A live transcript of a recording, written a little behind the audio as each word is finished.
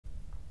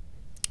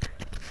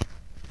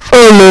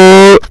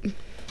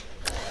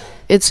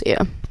This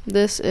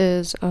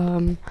is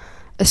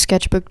a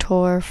sketchbook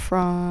tour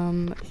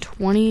from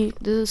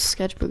this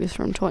sketchbook is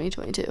from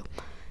 2022.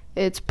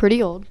 It's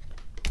pretty old,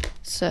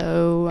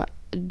 so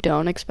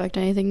don't expect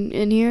anything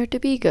in here to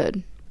be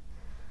good.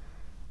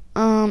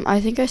 I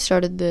think I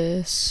started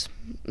this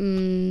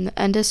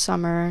end of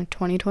summer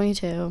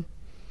 2022.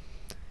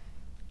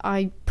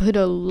 I put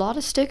a lot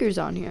of stickers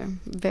on here.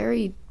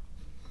 Very,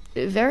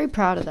 very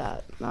proud of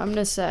that. I'm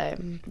gonna say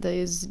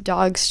these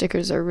dog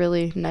stickers are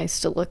really nice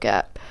to look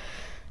at,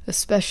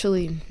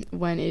 especially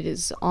when it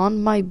is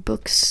on my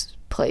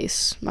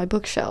my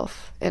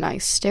bookshelf, and I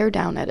stare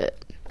down at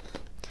it.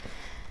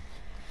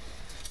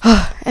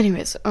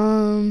 Anyways,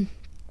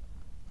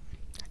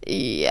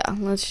 yeah,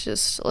 let's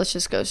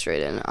just go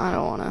straight in.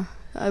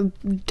 I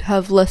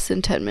have less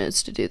than 10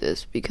 minutes to do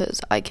this because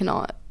I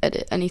cannot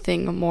edit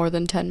anything more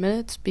than 10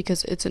 minutes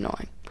because it's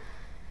annoying.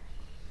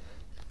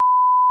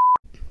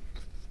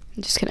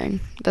 I'm just kidding.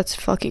 That's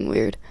fucking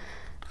weird.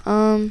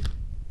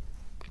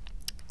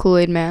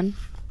 Kool-Aid Man.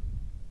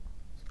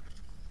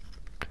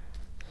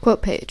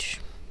 Quote page.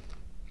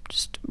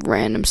 Just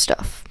random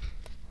stuff.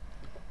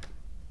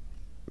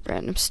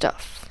 Random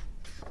stuff.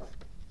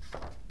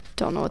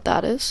 Don't know what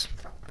that is.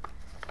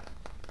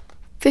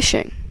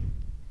 Fishing.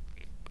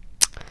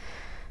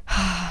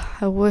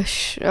 I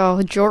wish.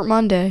 Oh, Jort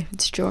Monday.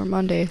 It's Jort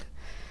Monday.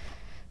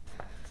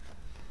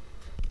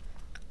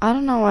 I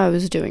don't know why I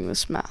was doing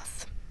this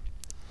math.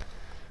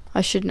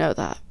 I should know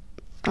that.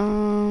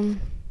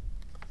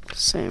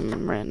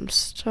 Same random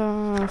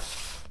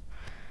stuff.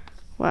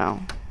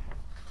 Wow.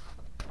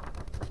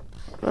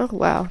 Oh,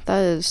 wow. That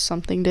is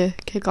something to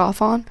kick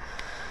off on.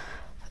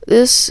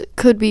 This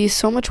could be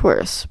so much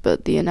worse,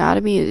 but the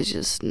anatomy is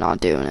just not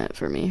doing it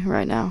for me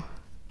right now.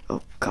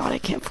 Oh, God, I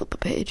can't flip a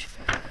page.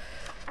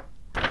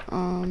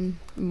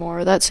 More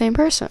of that same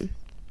person.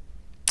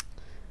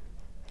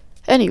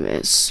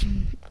 Anyways,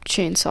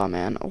 Chainsaw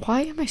Man.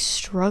 Why am I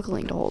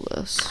struggling to hold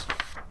this?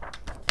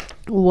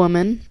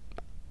 Woman.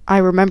 I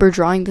remember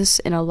drawing this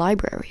in a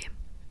library.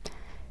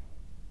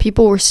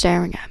 People were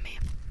staring at me.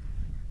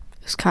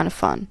 It was kind of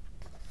fun.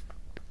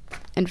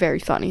 And very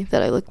funny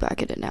that I look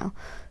back at it now.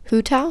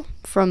 Hu Tao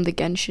from the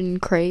Genshin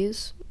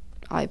craze.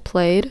 I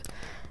played.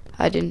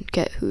 I didn't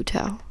get Hu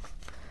Tao.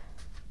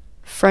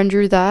 Friend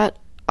drew that.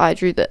 I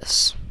drew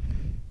this.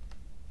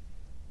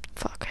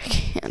 Fuck, I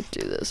can't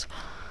do this.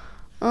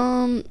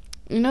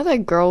 You know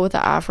that girl with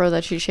the afro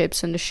that she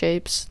shapes into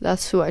shapes?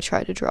 That's who I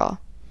tried to draw.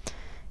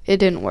 It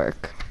didn't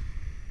work.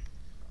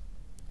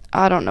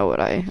 I don't know what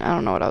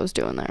I was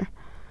doing there.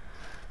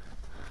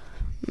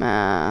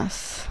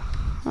 Math.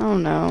 I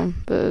don't know.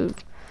 This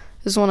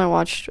is when I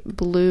watched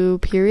Blue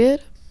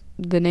Period.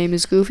 The name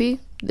is goofy.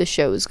 The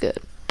show is good.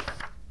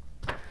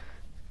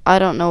 I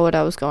don't know what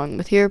I was going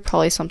with here.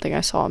 Probably something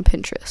I saw on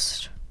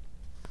Pinterest.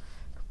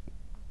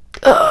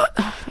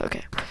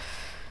 Okay.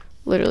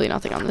 Literally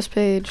nothing on this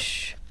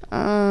page.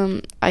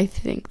 I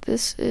think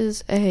this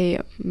is a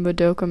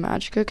Madoka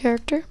Magica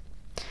character.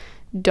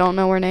 Don't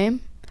know her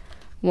name.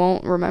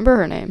 Won't remember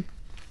her name.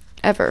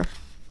 Ever.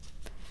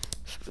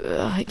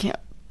 I can't.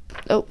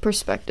 Oh,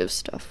 perspective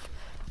stuff.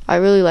 I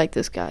really like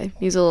this guy.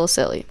 He's a little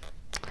silly.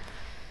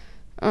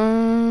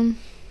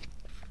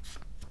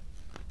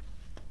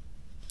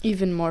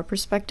 Even more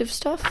perspective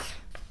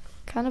stuff.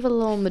 Kind of a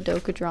little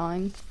Madoka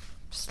drawing.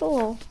 Just a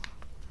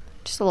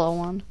little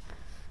one.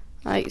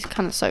 I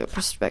kind of suck at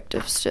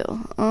perspective still.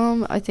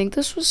 I think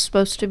this was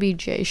supposed to be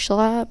J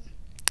Schlatt.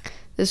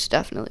 This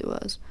definitely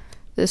was.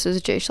 This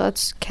is J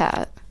Schlatt's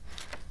cat.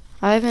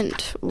 I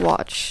haven't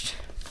watched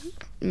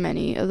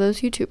many of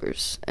those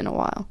YouTubers in a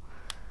while.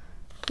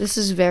 This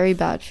is very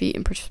bad feet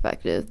in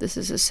perspective. This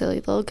is a silly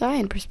little guy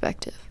in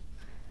perspective.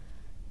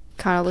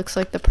 Kind of looks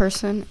like the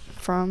person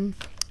from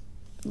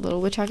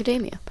Little Witch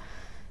Academia.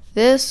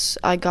 This,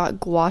 I got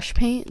gouache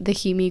paint, the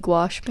Himi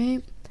gouache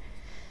paint.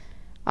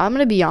 I'm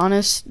gonna be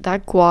honest,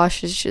 that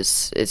gouache is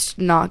just, it's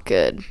not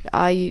good.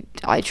 I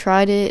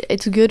tried it.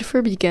 It's good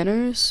for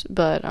beginners,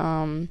 but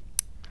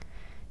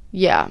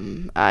yeah,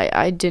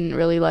 I didn't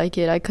really like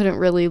it. I couldn't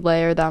really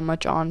layer that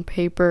much on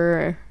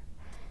paper,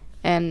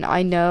 and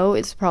I know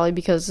it's probably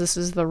because this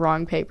is the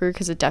wrong paper,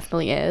 because it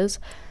definitely is,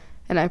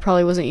 and I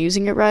probably wasn't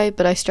using it right,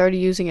 but I started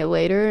using it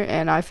later,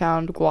 and I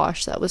found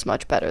gouache that was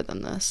much better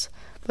than this.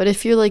 But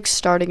if you're like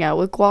starting out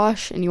with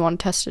gouache and you want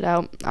to test it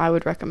out, I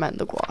would recommend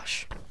the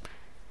gouache.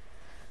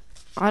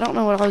 I don't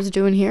know what I was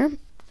doing here.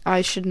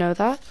 I should know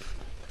that.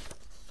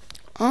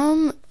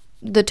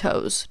 The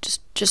toes.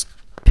 Just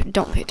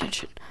don't pay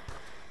attention.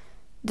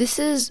 This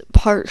is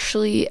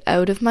partially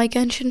out of my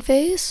Genshin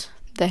phase.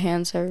 The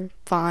hands are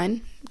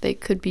fine. They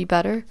could be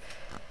better.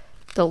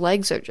 The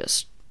legs are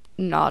just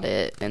not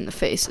it, and the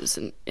face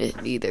isn't it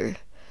either.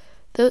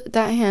 That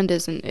hand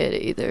isn't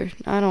it either.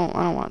 I don't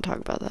want to talk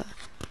about that.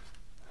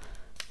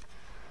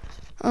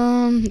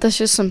 That's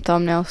just some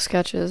thumbnail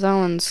sketches. That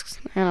one's,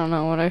 I don't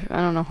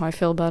know how I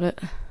feel about it.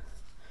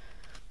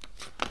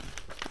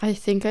 I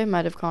think I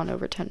might have gone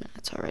over 10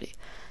 minutes already.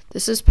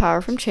 This is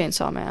Power from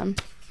Chainsaw Man.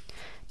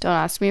 Don't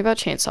ask me about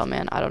Chainsaw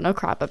Man. I don't know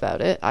crap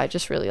about it. I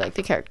just really like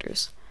the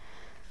characters.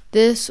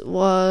 This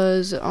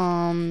was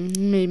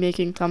me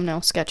making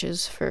thumbnail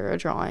sketches for a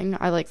drawing.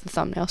 I like the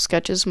thumbnail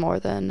sketches more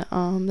than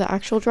the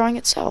actual drawing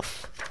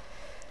itself.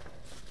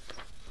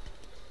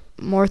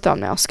 More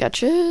thumbnail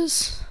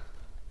sketches.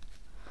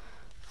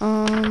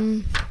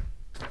 I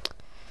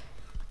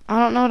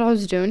don't know what I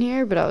was doing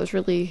here, but I was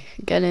really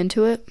getting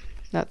into it.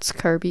 That's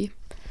Kirby.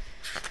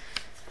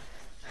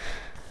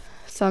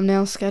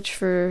 Thumbnail sketch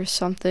for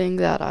something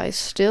that I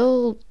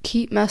still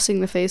keep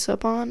messing the face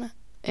up on,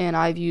 and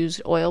I've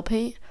used oil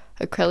paint,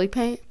 acrylic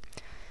paint.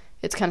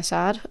 It's kind of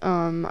sad.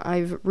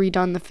 I've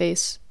redone the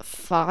face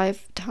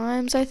 5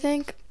 times, I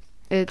think.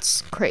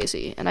 It's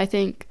crazy, and I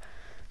think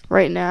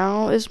right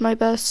now is my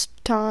best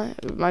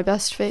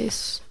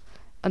face.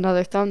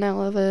 Another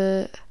thumbnail of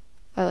it.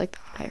 I like the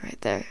eye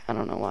right there. I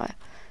don't know why.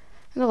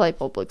 And the light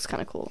bulb looks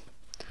kind of cool.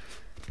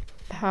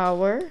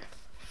 Power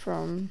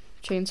from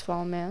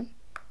Chainsaw Man.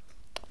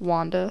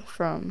 Wanda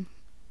from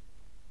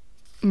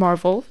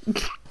Marvel.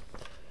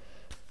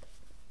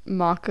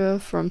 Maka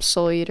from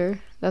Soul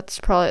Eater.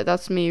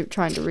 That's me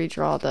trying to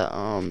redraw the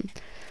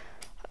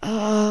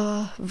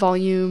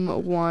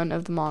volume 1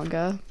 of the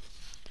manga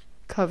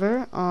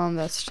cover.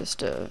 That's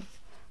just a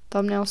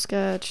thumbnail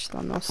sketch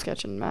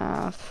in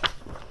math.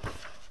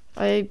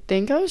 I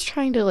think I was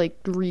trying to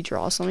like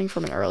redraw something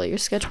from an earlier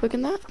sketchbook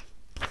in that.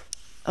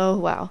 Oh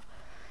wow.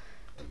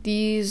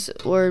 These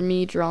were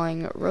me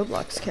drawing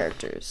Roblox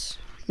characters.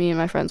 Me and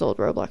my friend's old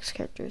Roblox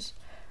characters.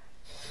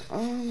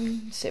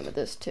 Same with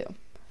this too.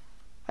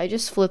 I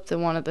just flipped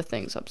one of the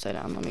things upside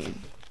down.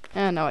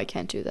 No, I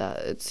can't do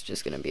that. It's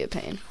just gonna be a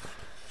pain.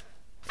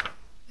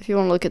 If you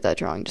want to look at that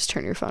drawing, just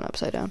turn your phone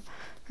upside down.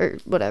 Or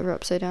whatever,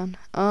 upside down.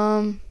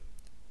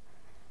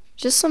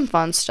 Just some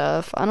fun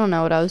stuff. I don't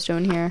know what I was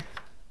doing here.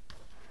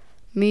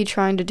 Me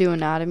trying to do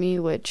anatomy,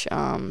 which,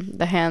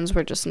 the hands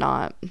were just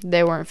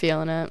they weren't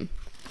feeling it.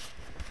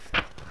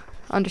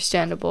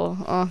 Understandable.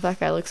 Oh,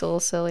 that guy looks a little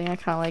silly. I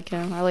kind of like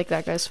him. I like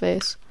that guy's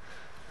face.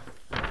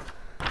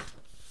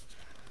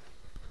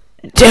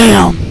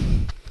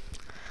 Damn!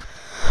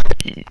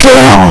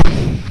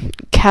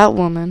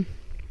 Catwoman.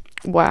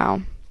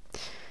 Wow.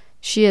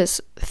 She has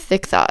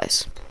thick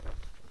thighs.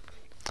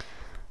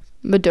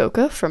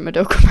 Madoka from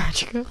Madoka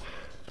Magica.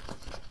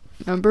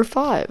 Number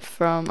 5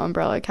 from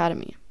Umbrella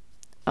Academy.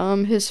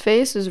 His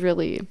face is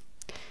he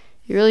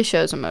really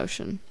shows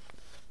emotion.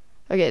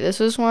 Okay,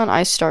 this is when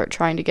I start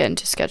trying to get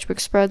into sketchbook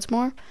spreads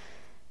more.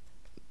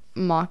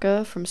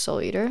 Maka from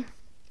Soul Eater.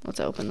 Let's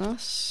open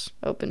this.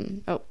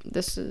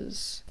 This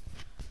is...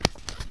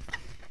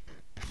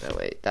 Oh,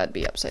 wait, that'd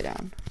be upside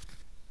down.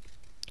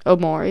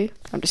 Omori.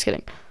 I'm just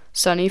kidding.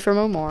 Sunny from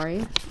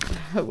Omori.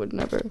 I would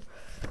never...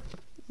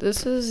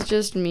 This is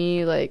just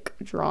me, like,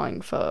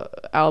 drawing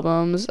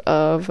albums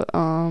of,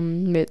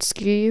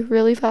 Mitski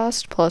really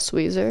fast, plus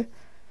Weezer.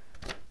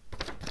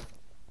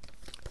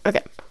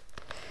 Okay.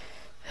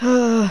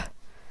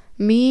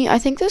 I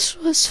think this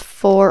was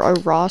for a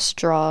Ross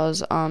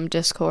Draws,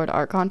 Discord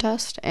art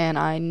contest, and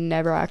I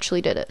never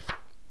actually did it.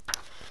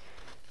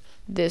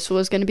 This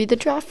was gonna be the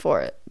draft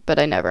for it, but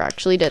I never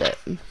actually did it.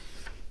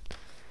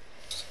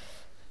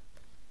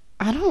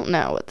 I don't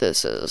know what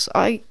this is.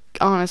 I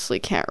honestly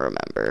can't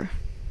remember.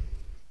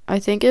 I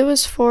think it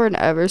was for an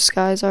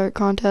Everskies art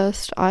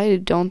contest. I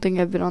don't think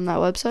I've been on that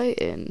website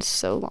in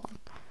so long.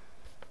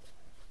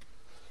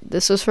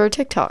 This was for a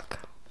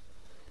TikTok.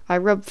 I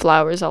rubbed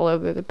flowers all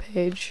over the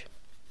page.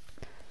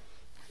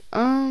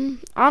 I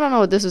don't know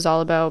what this is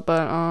all about,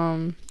 but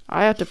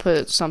I have to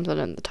put something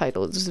in the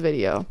title of this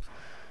video.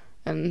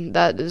 And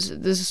that is,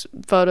 this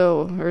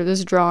photo, or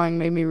this drawing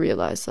made me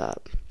realize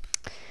that.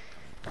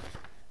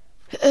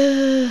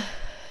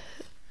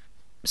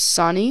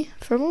 Sunny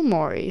from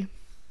Omori.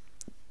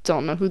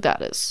 Don't know who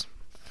that is.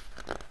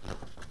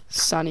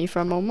 Sunny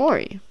from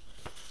Omori.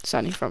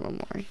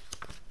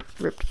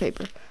 Ripped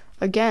paper.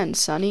 Again,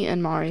 Sunny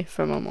and Mari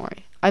from Omori.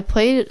 I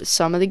played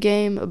some of the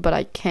game, but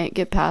I can't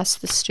get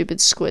past the stupid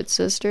Squid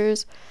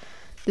Sisters.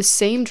 The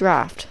same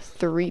draft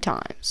 3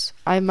 times.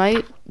 I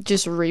might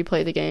just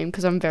replay the game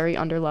because I'm very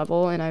under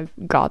level and I've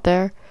got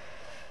there.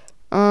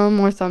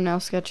 More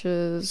thumbnail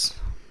sketches.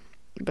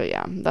 But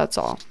yeah, that's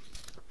all.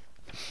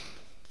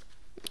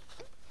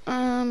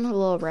 A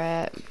little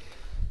rat.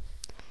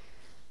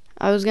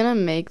 I was gonna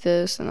make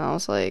this and I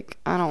was like,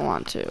 I don't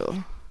want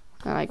to.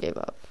 And I gave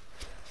up.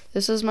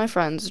 This is my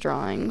friend's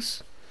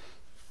drawings.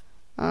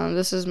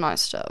 This is my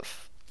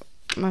stuff.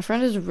 My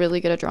friend is really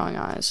good at drawing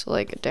eyes.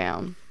 Like,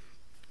 damn.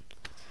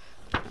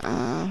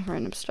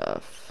 Random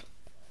stuff.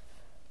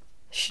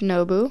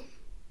 Shinobu.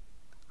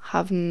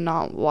 Have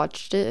not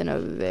watched it in a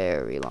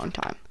very long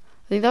time.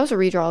 I think that was a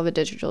redraw of a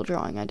digital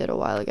drawing I did a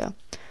while ago.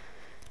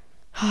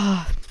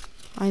 I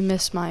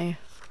miss my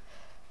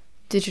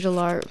digital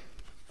art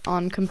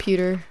on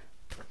computer.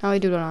 Now I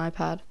do it on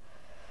iPad.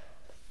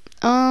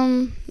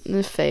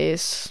 The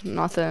face,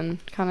 nothing.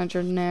 Kind of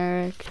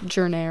generic.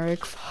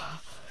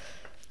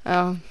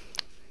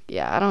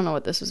 Yeah, I don't know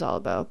what this is all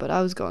about, but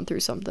I was going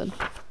through something.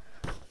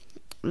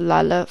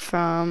 Lala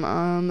from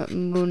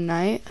Moon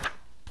Knight.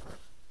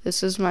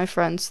 This is my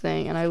friend's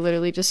thing, and I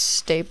literally just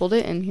stapled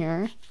it in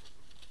here.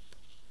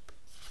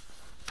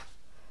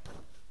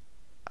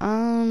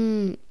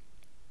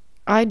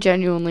 I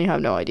genuinely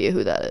have no idea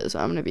who that is.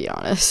 I'm gonna be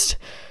honest.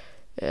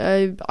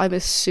 I'm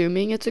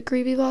assuming it's a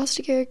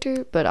creepypasta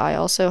character, but I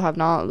also have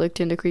not looked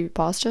into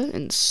creepypasta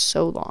in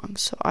so long,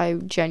 so I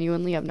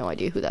genuinely have no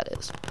idea who that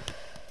is.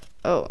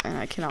 Oh, and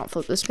I cannot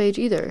flip this page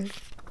either.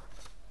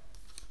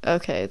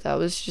 Okay, that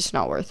was just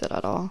not worth it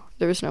at all.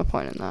 There was no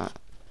point in that.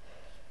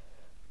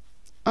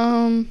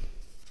 I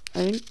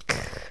think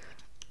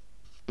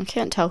I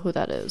can't tell who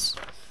that is.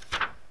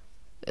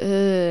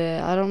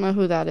 I don't know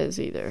who that is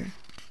either.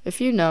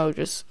 If you know,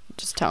 just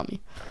tell me.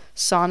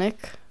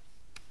 Sonic,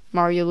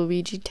 Mario,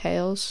 Luigi,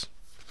 Tails.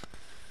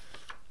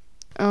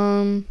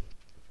 Anatomy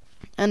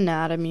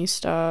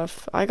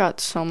stuff. I got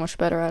so much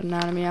better at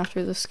anatomy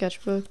after the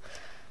sketchbook.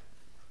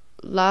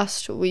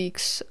 Last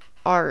week's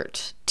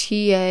art.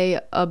 TA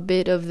a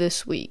bit of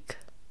this week.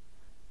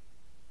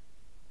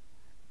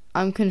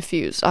 I'm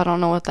confused. I don't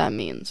know what that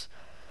means.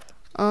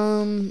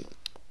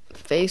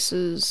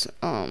 Faces.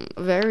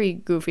 Very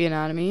goofy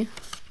anatomy.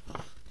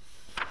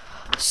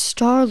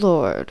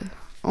 Star-Lord.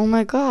 Oh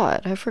my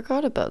god, I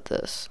forgot about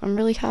this. I'm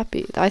really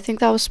happy. I think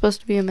that was supposed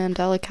to be a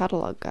Mandela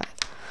catalog guy.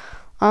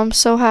 I'm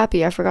so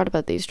happy I forgot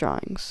about these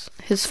drawings.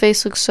 His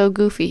face looks so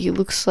goofy. He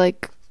looks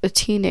like a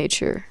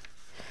teenager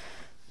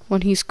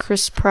when he's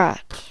Chris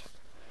Pratt.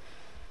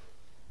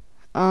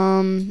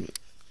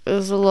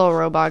 There's a little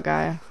robot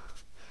guy.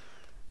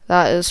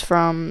 That is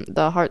from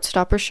the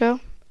Heartstopper show.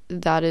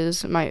 That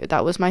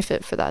was my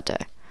fit for that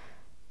day.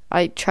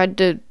 I tried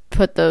to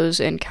put those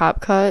in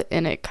CapCut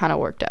and it kind of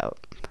worked out.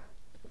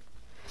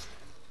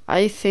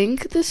 I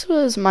think this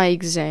was my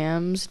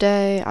exams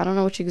day. I don't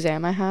know which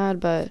exam I had,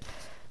 but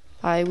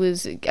I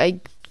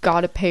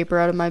got a paper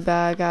out of my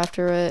bag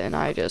after it and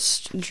I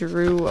just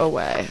drew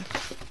away.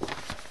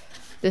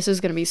 This is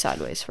gonna be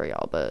sideways for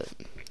y'all, but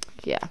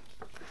yeah.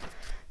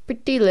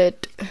 Pretty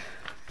lit.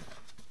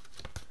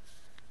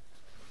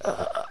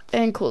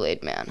 And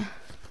Kool-Aid Man.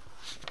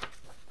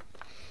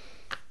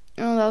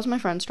 Oh, that was my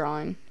friend's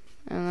drawing.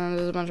 And then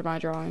there's a bunch of my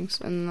drawings.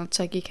 And that's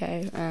Psyche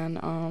K.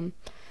 And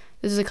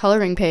this is a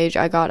coloring page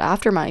I got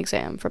after my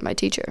exam from my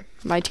teacher.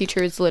 My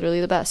teacher is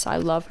literally the best. I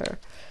love her.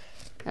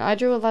 And I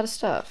drew a lot of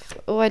stuff.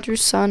 Oh, I drew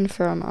Sun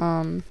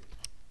from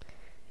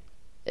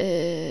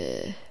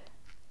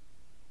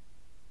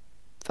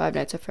Five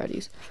Nights at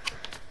Freddy's.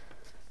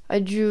 I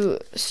drew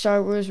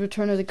Star Wars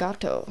Return of the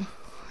Gato.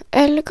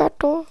 El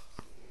Gato.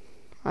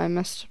 I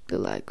messed up the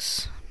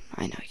legs.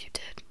 I know you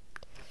did.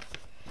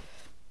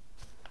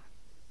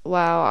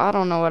 Wow, I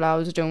don't know what I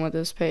was doing with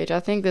this page. I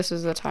think this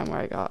is the time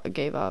where I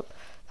gave up.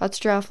 That's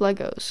Giraffe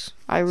Legos.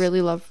 I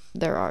really love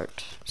their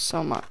art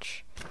so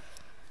much.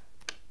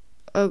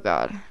 Oh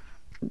god.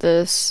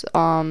 This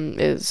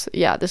is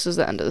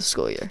the end of the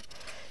school year.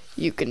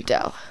 You can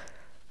tell.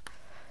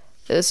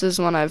 This is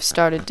when I've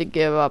started to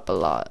give up a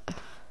lot.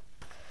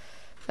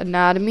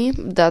 Anatomy,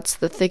 that's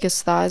the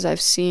thickest thighs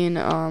I've seen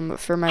in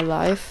my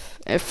life.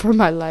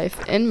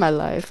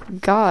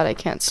 God, I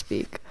can't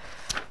speak.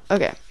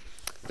 Okay.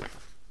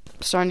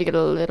 Starting to get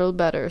a little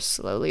better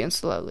slowly and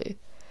slowly.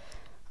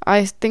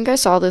 I think I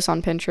saw this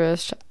on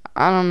Pinterest.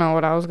 I don't know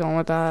what I was going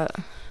with that.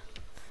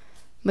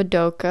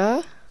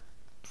 Madoka.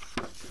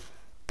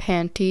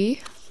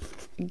 Panty.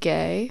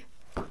 Gay.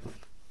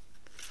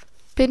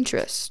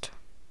 Pinterest.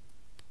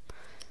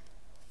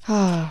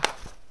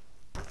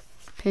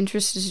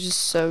 Pinterest is just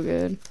so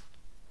good.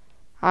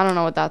 I don't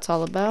know what that's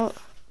all about.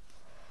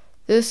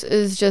 This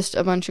is just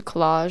a bunch of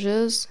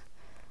collages.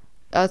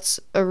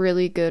 That's a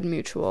really good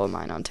mutual of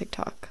mine on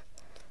TikTok.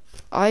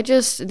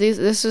 This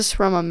is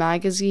from a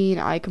magazine.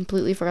 I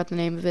completely forgot the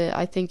name of it.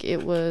 I think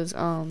it was,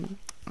 I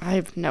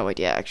have no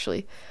idea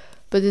actually.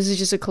 But this is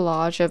just a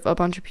collage of a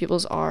bunch of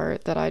people's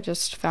art that I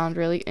just found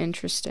really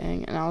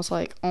interesting. And I was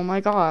like, oh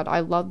my god, I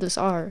love this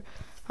art.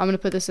 I'm going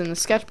to put this in the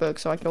sketchbook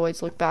so I can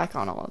always look back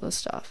on all of this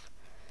stuff.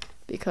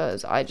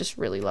 Because I just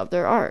really love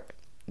their art.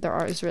 Their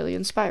art is really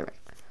inspiring.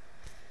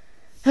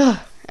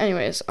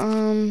 Anyways,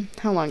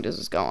 how long does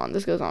this go on?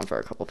 This goes on for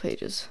a couple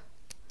pages.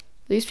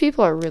 These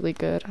people are really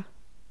good.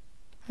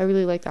 I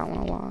really like that one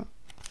a lot.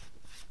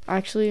 I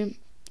actually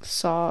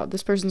saw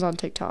this person's on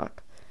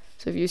TikTok.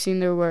 So if you've seen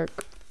their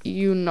work,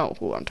 you know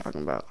who I'm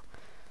talking about.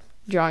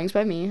 Drawings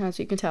by me, as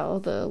you can tell,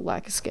 the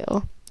lack of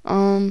skill.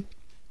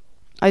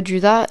 I drew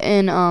that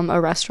in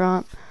a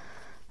restaurant.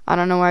 I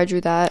don't know where I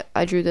drew that.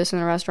 I drew this in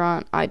a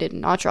restaurant. I did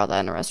not draw that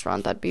in a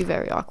restaurant. That'd be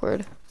very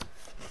awkward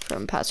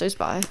from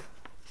passers-by.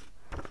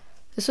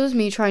 This was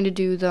me trying to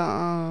do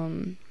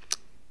the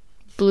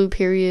blue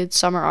period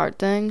summer art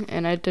thing,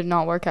 and it did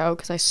not work out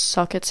because I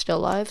suck at still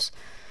lifes.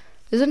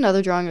 This is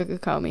another drawing of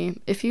Kokomi.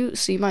 If you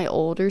see my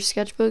older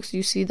sketchbooks,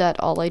 you see that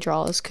all I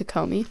draw is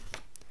Kokomi.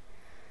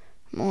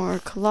 More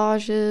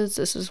collages.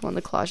 This is when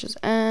the collages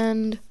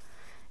end.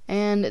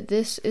 And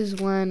this is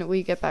when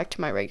we get back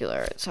to my regular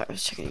art. Sorry, I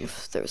was checking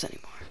if there was any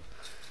more.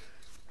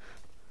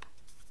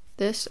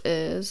 This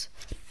is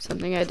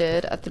something I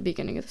did at the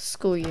beginning of the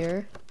school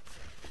year.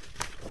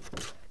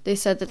 They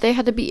said that they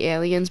had to be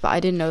aliens, but I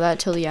didn't know that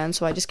till the end,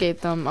 so I just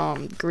gave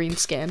them green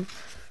skin.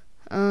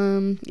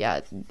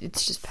 Yeah,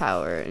 it's just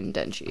Power and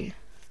Denji.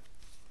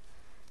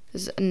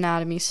 This is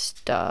anatomy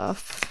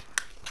stuff.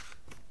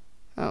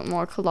 Oh,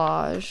 more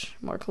collage.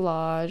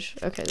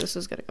 Okay, this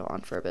is gonna go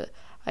on for a bit.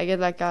 I get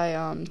that guy,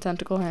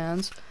 tentacle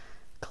hands.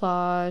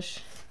 Collage.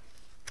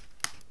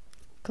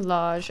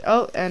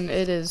 Oh, and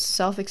it is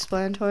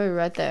self-explanatory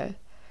right there.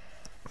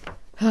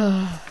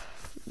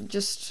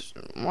 Just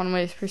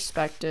one-way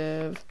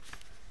perspective.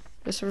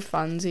 Just for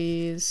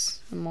funsies.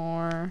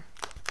 More.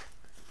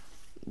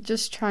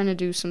 Just trying to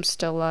do some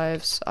still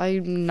lives.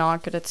 I'm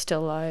not good at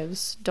still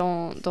lives.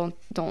 Don't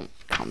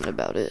comment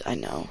about it. I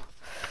know.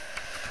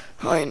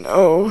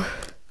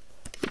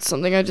 It's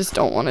something I just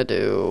don't want to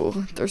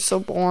do. They're so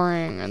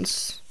boring and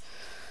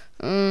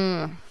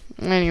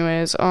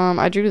anyways,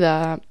 I drew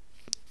that.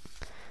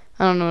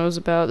 I don't know what it was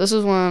about. This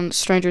is when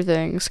Stranger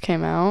Things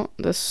came out.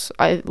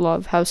 I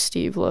love how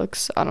Steve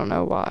looks. I don't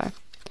know why.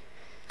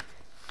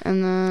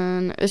 And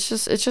then it's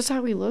just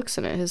how he looks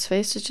in it. His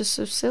face is just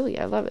so silly.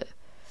 I love it.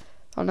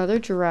 Another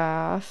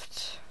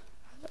draft.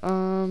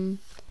 And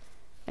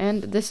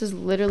this is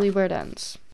literally where it ends.